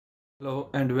Hello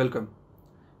and welcome.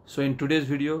 So in today's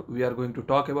video we are going to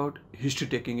talk about history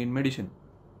taking in medicine.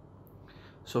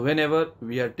 So whenever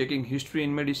we are taking history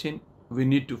in medicine, we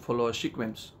need to follow a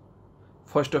sequence.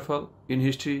 First of all, in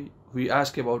history we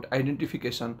ask about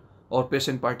identification or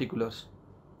patient particulars,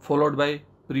 followed by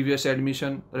previous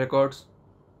admission records,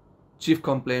 chief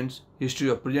complaints, history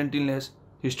of present illness,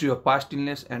 history of past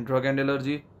illness and drug and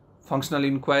allergy, functional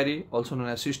inquiry also known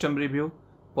as system review,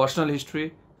 personal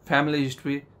history, family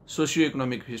history,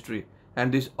 socio-economic history,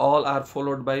 and these all are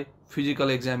followed by physical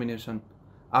examination.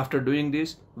 After doing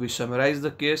this, we summarize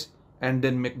the case and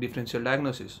then make differential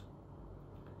diagnosis.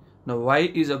 Now, why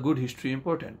is a good history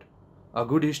important? A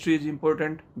good history is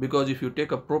important because if you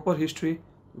take a proper history,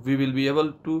 we will be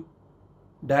able to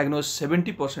diagnose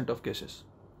 70% of cases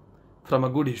from a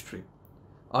good history.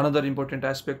 Another important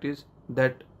aspect is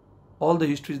that all the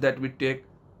histories that we take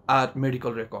are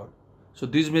medical record. So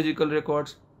these medical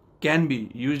records can be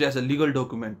used as a legal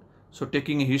document. So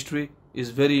taking a history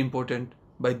is very important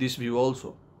by this view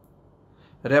also.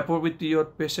 Rapport with your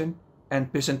patient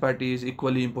and patient party is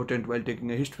equally important while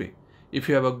taking a history. If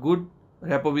you have a good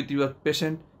rapport with your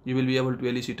patient, you will be able to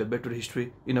elicit a better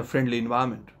history in a friendly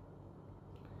environment.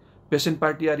 Patient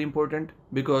party are important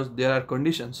because there are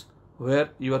conditions where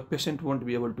your patient won't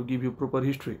be able to give you proper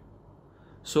history.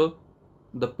 So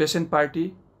the patient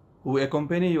party who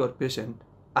accompany your patient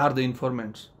are the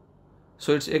informants.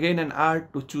 So it's again an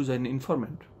art to choose an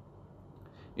informant.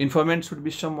 Informant should be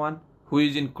someone who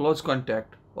is in close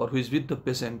contact or who is with the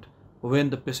patient when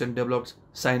the patient develops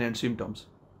signs and symptoms.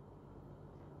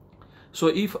 So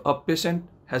if a patient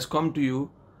has come to you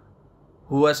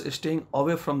who was staying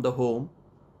away from the home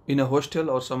in a hostel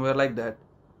or somewhere like that,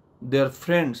 their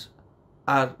friends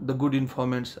are the good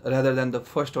informants rather than the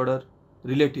first order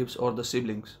relatives or the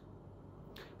siblings.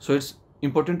 So it's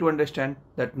important to understand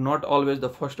that not always the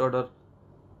first order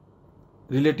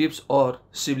relatives or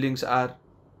siblings are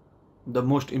the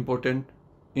most important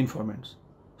informants.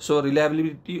 So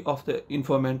reliability of the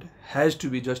informant has to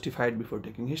be justified before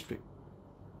taking history.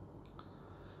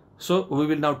 So we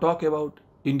will now talk about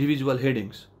individual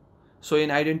headings. So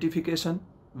in identification,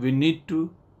 we need to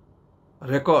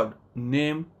record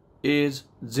name, age,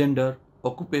 gender,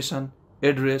 occupation,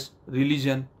 address,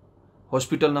 religion,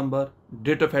 hospital number,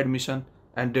 date of admission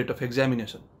and date of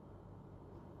examination.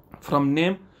 From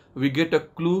name, we get a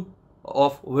clue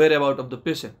of whereabout of the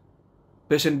patient.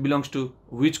 Patient belongs to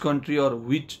which country or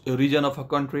which region of a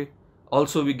country.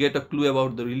 Also, we get a clue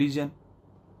about the religion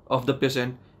of the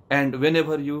patient. And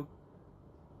whenever you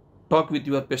talk with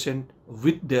your patient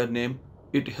with their name,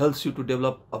 it helps you to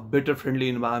develop a better friendly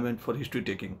environment for history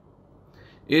taking.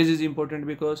 Age is important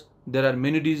because there are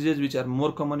many diseases which are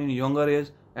more common in younger age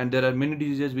and there are many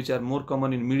diseases which are more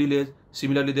common in middle age.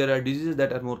 Similarly, there are diseases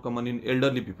that are more common in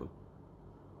elderly people.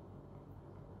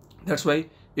 That's why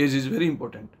age is very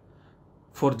important.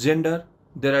 For gender,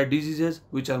 there are diseases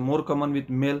which are more common with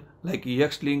male like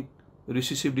X-linked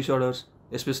recessive disorders,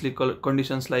 especially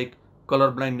conditions like color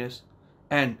blindness,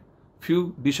 and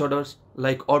few disorders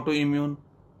like autoimmune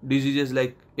diseases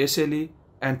like SLE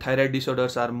and thyroid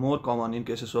disorders are more common in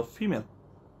cases of female.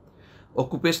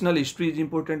 Occupational history is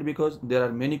important because there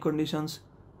are many conditions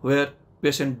where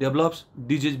patient develops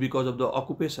disease because of the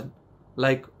occupation,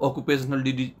 like occupational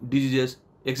diseases,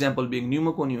 example being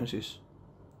pneumoconiosis.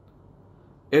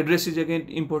 Address is again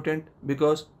important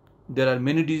because there are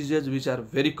many diseases which are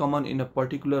very common in a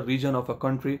particular region of a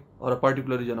country or a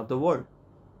particular region of the world.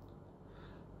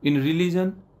 In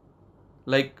religion,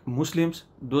 like Muslims,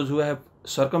 those who have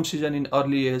circumcision in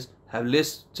early age have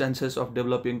less chances of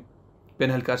developing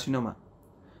penile carcinoma.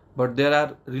 But there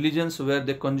are religions where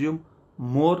they consume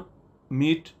more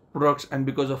meat products and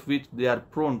because of which they are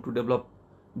prone to develop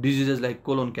diseases like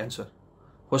colon cancer.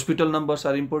 Hospital numbers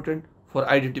are important for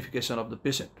identification of the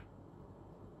patient.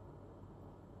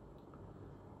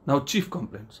 Now, chief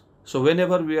complaints. So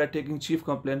whenever we are taking chief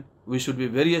complaint, we should be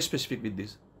very specific with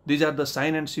this. These are the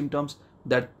signs and symptoms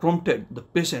that prompted the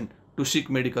patient to seek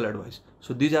medical advice.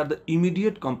 So these are the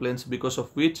immediate complaints because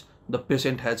of which the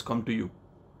patient has come to you.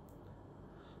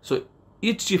 So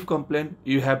each chief complaint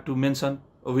you have to mention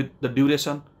with the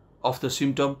duration of the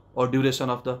symptom or duration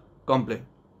of the complaint.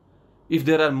 If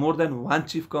there are more than one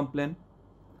chief complaint,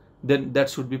 then that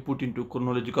should be put into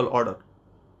chronological order.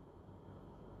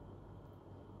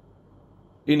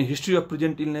 In history of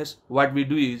present illness, what we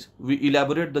do is we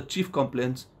elaborate the chief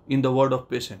complaints in the word of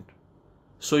patient.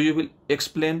 So you will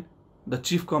explain the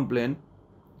chief complaint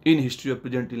in history of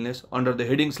present illness under the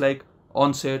headings like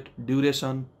onset,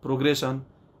 duration, progression,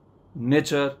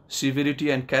 nature, severity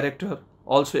and character,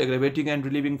 also aggravating and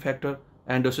relieving factor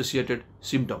and associated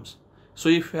symptoms. So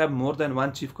if you have more than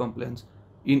one chief complaints,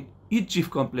 in each chief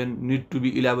complaint need to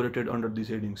be elaborated under these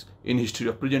headings in history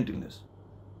of present illness.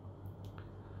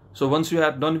 So once you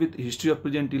are done with history of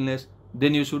present illness,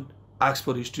 then you should ask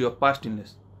for history of past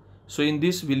illness. So in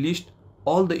this we list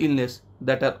all the illness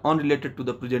that are unrelated to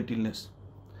the present illness,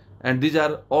 and these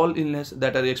are all illness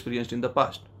that are experienced in the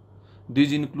past.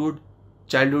 These include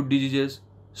childhood diseases,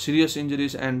 serious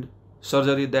injuries and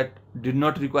surgery that did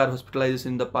not require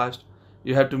hospitalization in the past.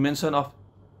 You have to mention of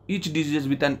each disease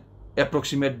with an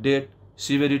approximate date,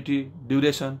 severity,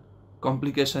 duration,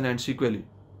 complication and sequelae,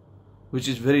 which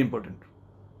is very important.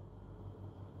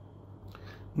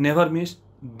 Never miss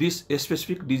these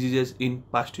specific diseases in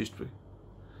past history.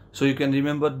 So you can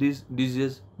remember these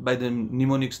diseases by the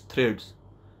mnemonic threads.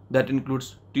 That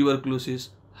includes tuberculosis,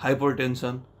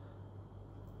 hypertension,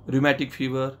 rheumatic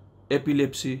fever,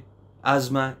 epilepsy,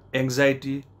 asthma,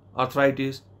 anxiety,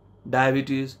 arthritis,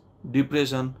 diabetes,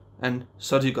 depression and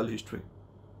surgical history.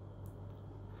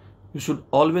 You should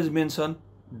always mention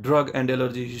drug and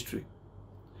allergy history.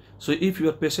 So if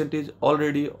your patient is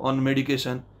already on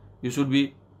medication, you should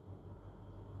be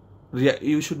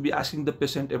asking the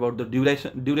patient about the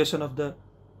duration of the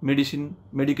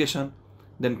medication,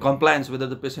 then compliance, whether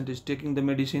the patient is taking the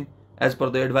medicine as per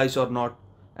the advice or not,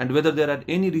 and whether there are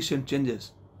any recent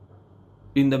changes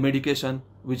in the medication,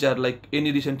 which are like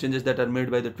any recent changes that are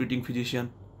made by the treating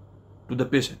physician to the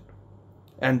patient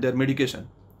and their medication.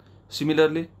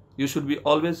 Similarly, you should be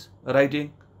always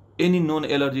writing any known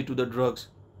allergy to the drugs.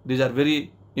 These are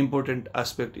very important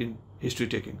aspect in history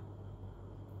taking.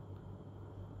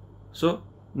 So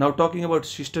now talking about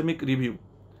systemic review,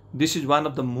 this is one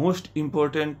of the most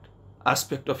important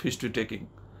aspect of history taking.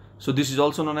 So this is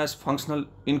also known as functional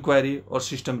inquiry or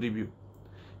system review.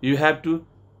 You have to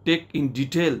take in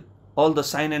detail all the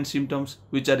signs and symptoms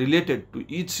which are related to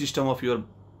each system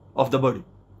of the body.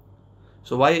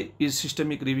 So why is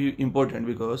systemic review important?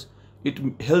 Because it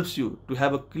helps you to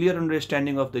have a clear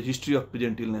understanding of the history of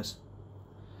present illness.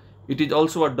 It is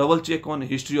also a double check on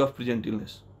history of present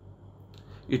illness.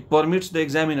 It permits the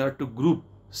examiner to group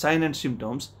signs and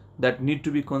symptoms that need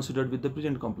to be considered with the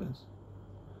present complaints.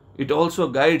 It also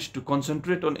guides to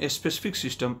concentrate on a specific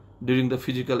system during the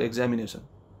physical examination.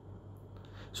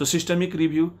 So systemic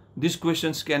review, these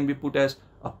questions can be put as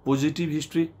a positive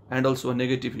history and also a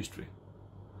negative history.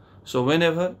 So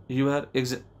whenever you are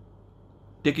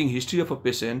taking history of a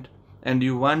patient and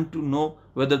you want to know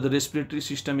whether the respiratory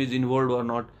system is involved or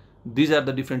not, these are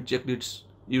the different checklists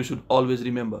you should always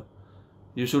remember.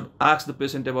 You should ask the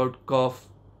patient about cough,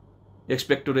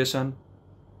 expectoration,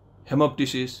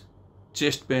 hemoptysis,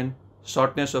 chest pain,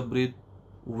 shortness of breath,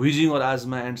 wheezing or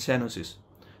asthma and cyanosis.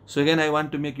 So again, I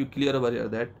want to make you clear over here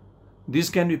that this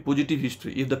can be positive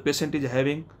history. If the patient is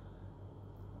having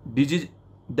disease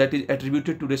that is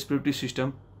attributed to respiratory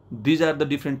system, these are the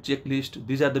different checklists,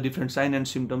 these are the different signs and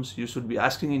symptoms you should be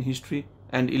asking in history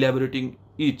and elaborating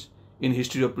each in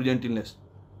history of present illness.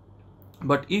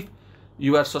 But if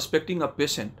you are suspecting a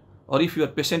patient, or if your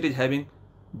patient is having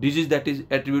disease that is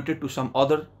attributed to some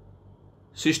other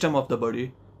system of the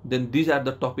body, then these are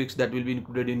the topics that will be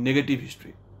included in negative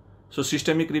history. So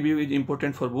systemic review is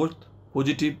important for both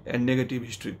positive and negative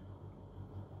history.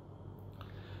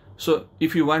 So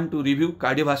if you want to review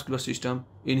cardiovascular system,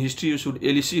 in history you should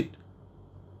elicit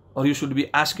or you should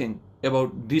be asking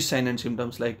about these signs and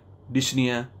symptoms like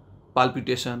dyspnea,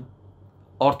 palpitation,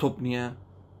 orthopnea,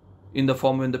 in the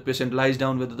form when the patient lies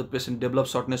down, whether the patient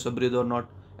develops shortness of breath or not,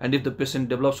 and if the patient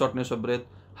develops shortness of breath,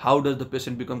 how does the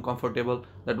patient become comfortable,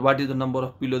 that what is the number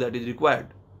of pillow that is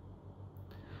required.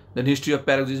 Then history of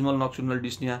paroxysmal nocturnal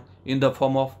dyspnea in the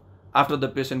form of after the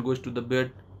patient goes to the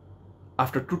bed,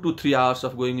 after 2 to 3 hours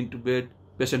of going into bed,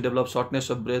 patient develops shortness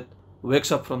of breath,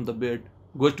 wakes up from the bed,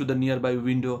 goes to the nearby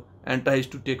window and tries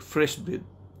to take fresh breath.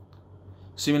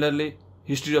 Similarly,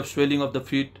 history of swelling of the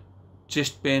feet,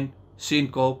 chest pain,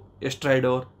 syncope,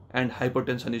 stridor and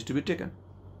hypertension is to be taken.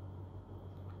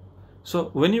 So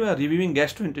when you are reviewing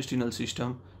gastrointestinal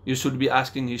system, you should be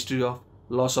asking history of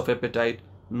loss of appetite,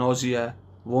 nausea,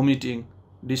 vomiting,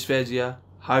 dysphagia,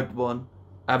 heartburn,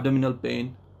 abdominal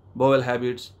pain, bowel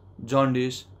habits,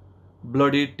 jaundice,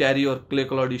 bloody, tarry or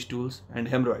clay-colored stools and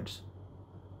hemorrhoids.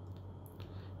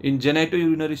 In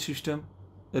genitourinary system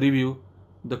review,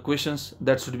 the questions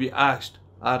that should be asked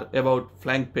are about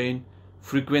flank pain,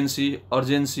 frequency,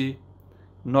 urgency,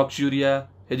 nocturia,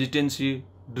 hesitancy,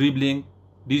 dribbling,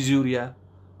 dysuria,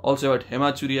 also about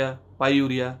hematuria,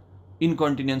 pyuria,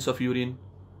 incontinence of urine,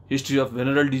 history of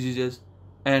venereal diseases,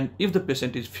 and if the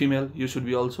patient is female, you should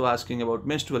be also asking about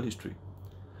menstrual history.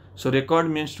 So record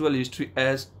menstrual history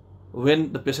as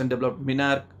when the patient developed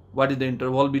menarche, what is the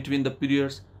interval between the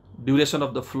periods, duration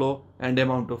of the flow and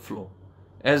amount of flow.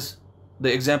 As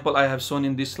the example I have shown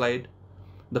in this slide,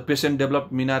 the patient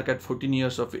developed menarche at 14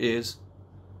 years of age.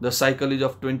 The cycle is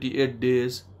of 28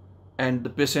 days and the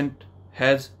patient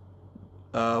has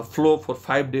flow for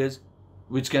 5 days,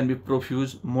 which can be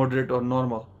profuse, moderate or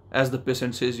normal. As the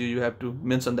patient says, you have to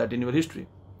mention that in your history.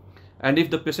 And if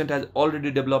the patient has already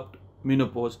developed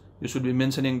menopause, you should be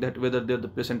mentioning that whether the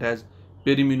patient has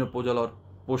perimenopausal or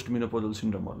postmenopausal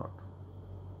syndrome or not.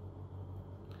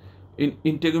 In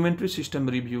integumentary system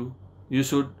review, you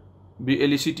should be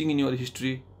eliciting in your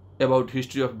history about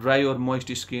history of dry or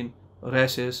moist skin,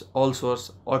 rashes,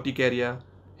 ulcers, urticaria,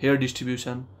 hair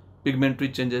distribution, pigmentary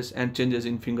changes and changes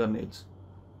in fingernails.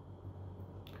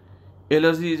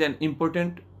 Allergy is an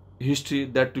important history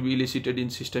that to be elicited in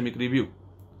systemic review.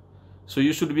 So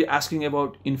you should be asking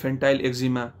about infantile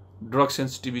eczema, drug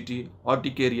sensitivity,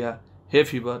 urticaria, hay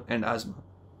fever and asthma.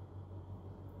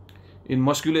 In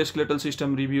musculoskeletal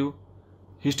system review,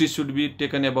 history should be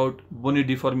taken about bony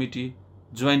deformity,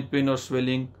 joint pain or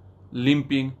swelling,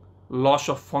 limping, loss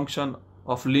of function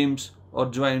of limbs or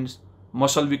joints,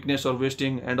 muscle weakness or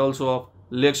wasting, and also of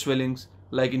leg swellings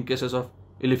like in cases of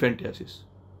elephantiasis.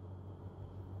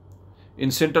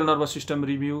 In central nervous system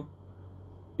review,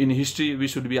 in history we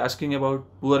should be asking about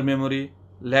poor memory,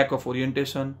 lack of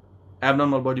orientation,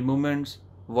 abnormal body movements,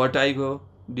 vertigo,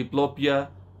 diplopia,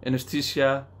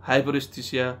 anesthesia,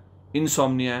 hyperesthesia,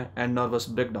 insomnia and nervous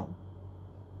breakdown.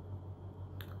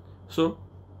 So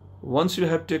once you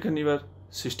have taken your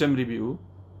system review,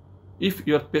 if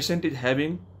your patient is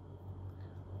having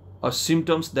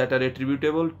symptoms that are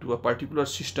attributable to a particular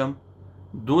system,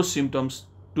 those symptoms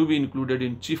to be included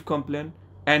in chief complaint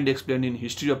and explained in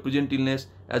history of present illness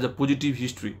as a positive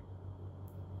history.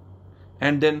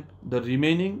 And then the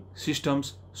remaining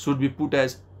systems should be put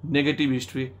as negative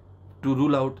history to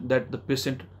rule out that the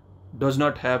patient does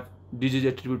not have disease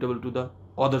attributable to the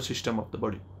other system of the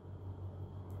body.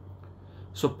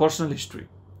 So personal history.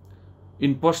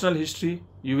 In personal history,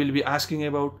 you will be asking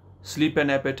about sleep and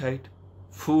appetite,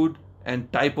 food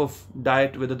and type of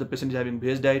diet, whether the patient is having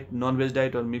veg diet, non-veg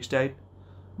diet or mixed diet,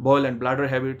 bowel and bladder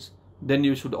habits. Then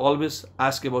you should always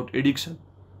ask about addiction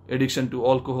to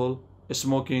alcohol,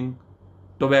 smoking,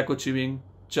 tobacco chewing,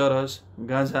 charas,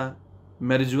 gaza,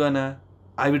 marijuana,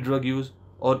 IV drug use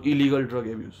or illegal drug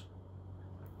abuse.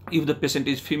 If the patient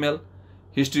is female,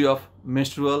 history of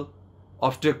menstrual,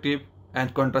 obstructive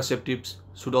and contraceptives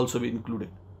should also be included.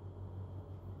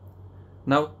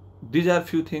 Now, these are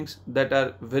few things that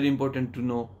are very important to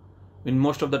know. In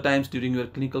most of the times during your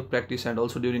clinical practice and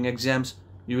also during exams,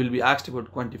 you will be asked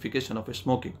about quantification of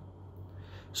smoking.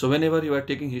 So whenever you are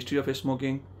taking history of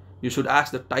smoking, you should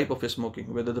ask the type of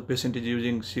smoking, whether the patient is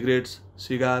using cigarettes,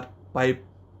 cigar, pipe,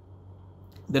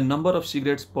 the number of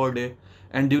cigarettes per day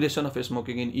and duration of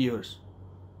smoking in years.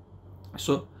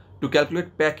 So to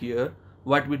calculate pack year,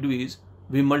 what we do is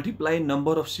we multiply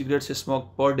number of cigarettes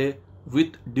smoked per day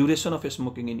with duration of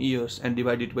smoking in years and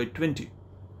divide it by 20.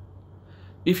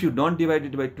 If you don't divide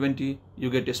it by 20, you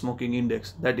get a smoking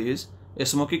index. That is, a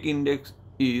smoking index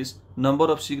is number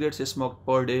of cigarettes smoked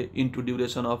per day into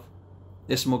duration of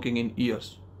smoking in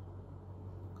years.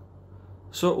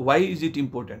 So why is it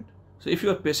important? So if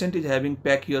your patient is having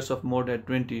pack years of more than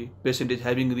 20, patient is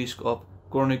having risk of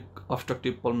chronic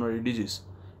obstructive pulmonary disease.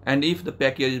 And if the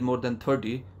pack year is more than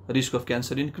 30, risk of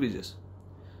cancer increases.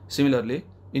 Similarly,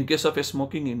 in case of a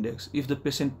smoking index, if the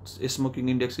patient's smoking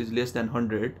index is less than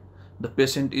 100, the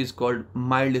patient is called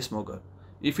mild smoker.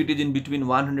 If it is in between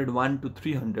 101 to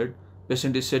 300,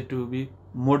 patient is said to be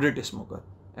moderate smoker.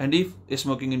 And if a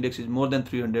smoking index is more than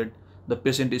 300, the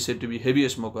patient is said to be heavy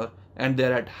smoker and they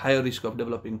are at higher risk of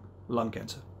developing lung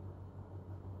cancer.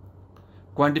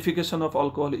 Quantification of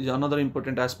alcohol is another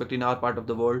important aspect in our part of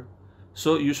the world.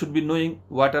 So you should be knowing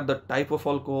what are the type of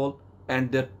alcohol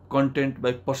and their content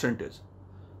by percentage.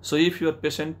 So if your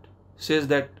patient says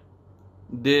that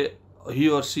he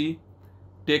or she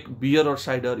take beer or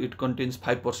cider, it contains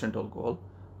 5% alcohol.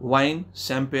 Wine,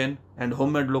 champagne and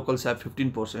homemade locals have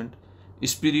 15%.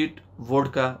 Spirit,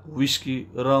 vodka, whiskey,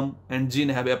 rum and gin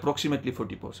have approximately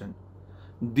 40%.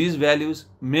 These values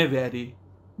may vary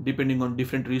depending on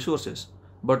different resources,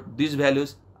 but these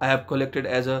values I have collected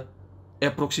as a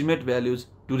approximate values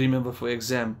to remember for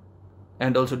exam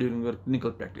and also during your clinical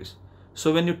practice.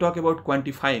 So when you talk about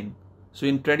quantifying, so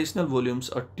in traditional volumes,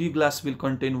 a tea glass will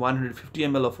contain 150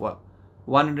 ml of water,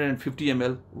 150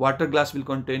 ml, water glass will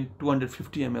contain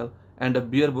 250 ml and a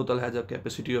beer bottle has a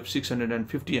capacity of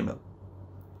 650 ml.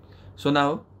 So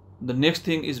now the next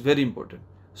thing is very important.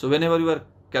 So whenever you are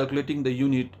calculating the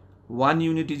unit, 1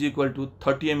 unit is equal to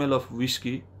 30 ml of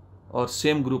whiskey or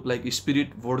same group like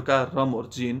spirit, vodka, rum or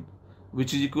gin,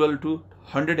 which is equal to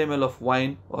 100 ml of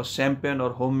wine or champagne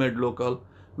or homemade local,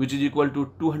 which is equal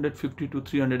to 250 to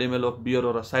 300 ml of beer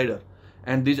or a cider,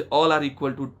 and these all are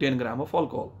equal to 10 gram of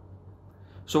alcohol.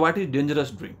 So what is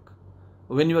dangerous drink?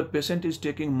 When your patient is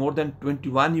taking more than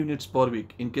 21 units per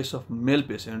week in case of male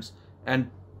patients and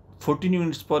 14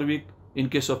 units per week in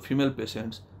case of female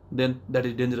patients, then that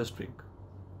is dangerous drink.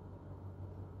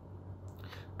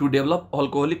 To develop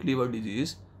alcoholic liver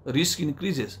disease, risk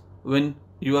increases when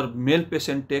your male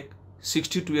patient takes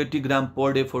 60 to 80 gram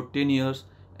per day for 10 years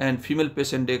and female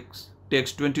patient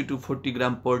takes 20 to 40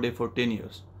 gram per day for 10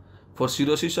 years. For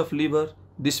cirrhosis of liver,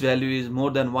 this value is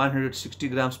more than 160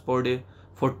 grams per day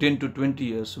for 10 to 20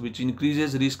 years, which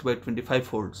increases risk by 25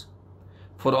 folds.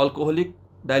 For alcoholic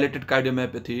dilated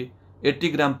cardiomyopathy,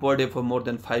 80 gram per day for more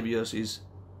than 5 years is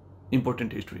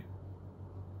important history.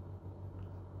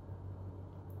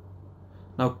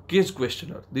 Now, case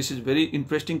questionnaire. This is very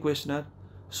interesting questionnaire.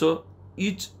 So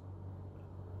each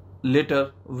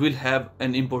letter will have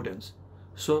an importance.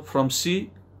 So from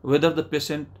C, whether the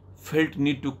patient felt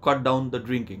need to cut down the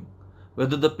drinking,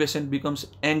 whether the patient becomes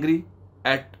angry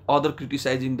at other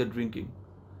criticizing the drinking,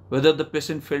 whether the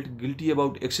patient felt guilty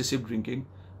about excessive drinking,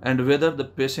 and whether the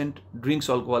patient drinks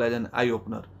alcohol as an eye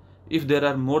opener. If there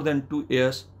are more than 2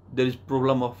 years, there is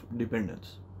problem of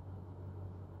dependence.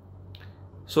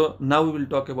 So now we will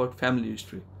talk about family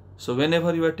history. So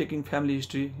whenever you are taking family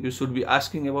history, you should be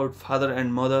asking about father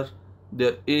and mother,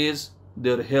 their age,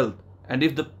 their health, and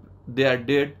if they are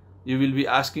dead, you will be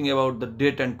asking about the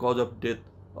date and cause of death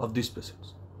of these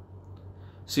patients.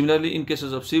 Similarly, in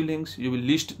cases of siblings, you will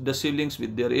list the siblings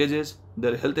with their ages,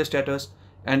 their health status,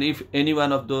 and if any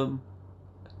one of them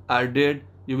are dead,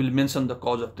 you will mention the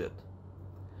cause of death.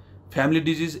 Family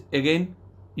disease, again,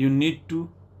 you need to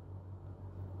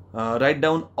write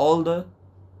down all the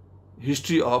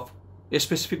history of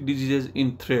specific diseases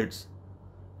in threads,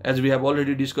 as we have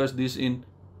already discussed this in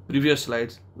previous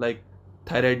slides, like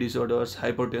thyroid disorders,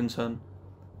 hypertension,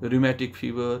 rheumatic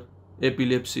fever,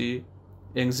 epilepsy,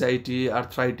 anxiety,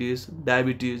 arthritis,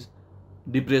 diabetes,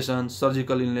 depression,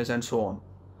 surgical illness, and so on.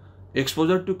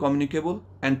 Exposure to communicable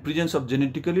and presence of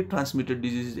genetically transmitted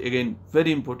diseases, again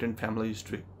very important family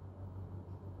history.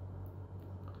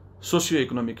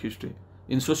 Socioeconomic history.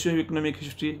 In socioeconomic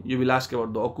history, you will ask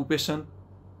about the occupation,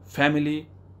 family,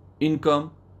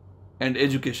 income, and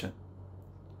education.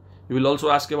 You will also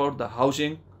ask about the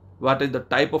housing, what is the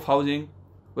type of housing,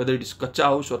 whether it is kacha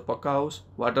house or pakka house,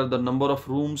 what are the number of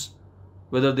rooms,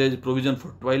 whether there is provision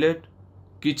for toilet,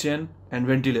 kitchen, and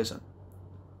ventilation.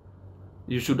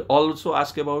 You should also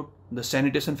ask about the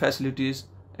sanitation facilities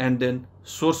and then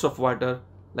source of water,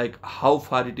 like how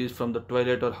far it is from the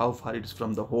toilet or how far it is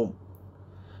from the home.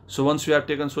 So once you have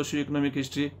taken socioeconomic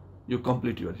history, you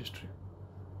complete your history.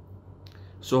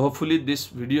 So hopefully this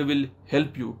video will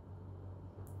help you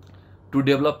to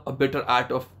develop a better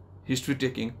art of history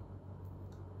taking.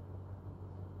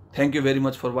 Thank you very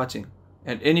much for watching,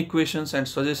 and any questions and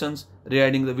suggestions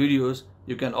regarding the videos,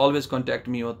 you can always contact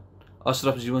me at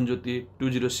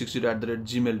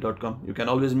ashrafjivanjyoti2060@gmail.com. You can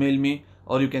always mail me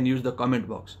or you can use the comment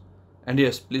box. And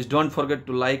yes, please don't forget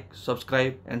to like,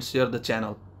 subscribe, and share the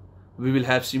channel. We will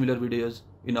have similar videos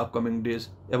in upcoming days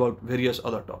about various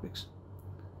other topics.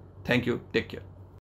 Thank you. Take care.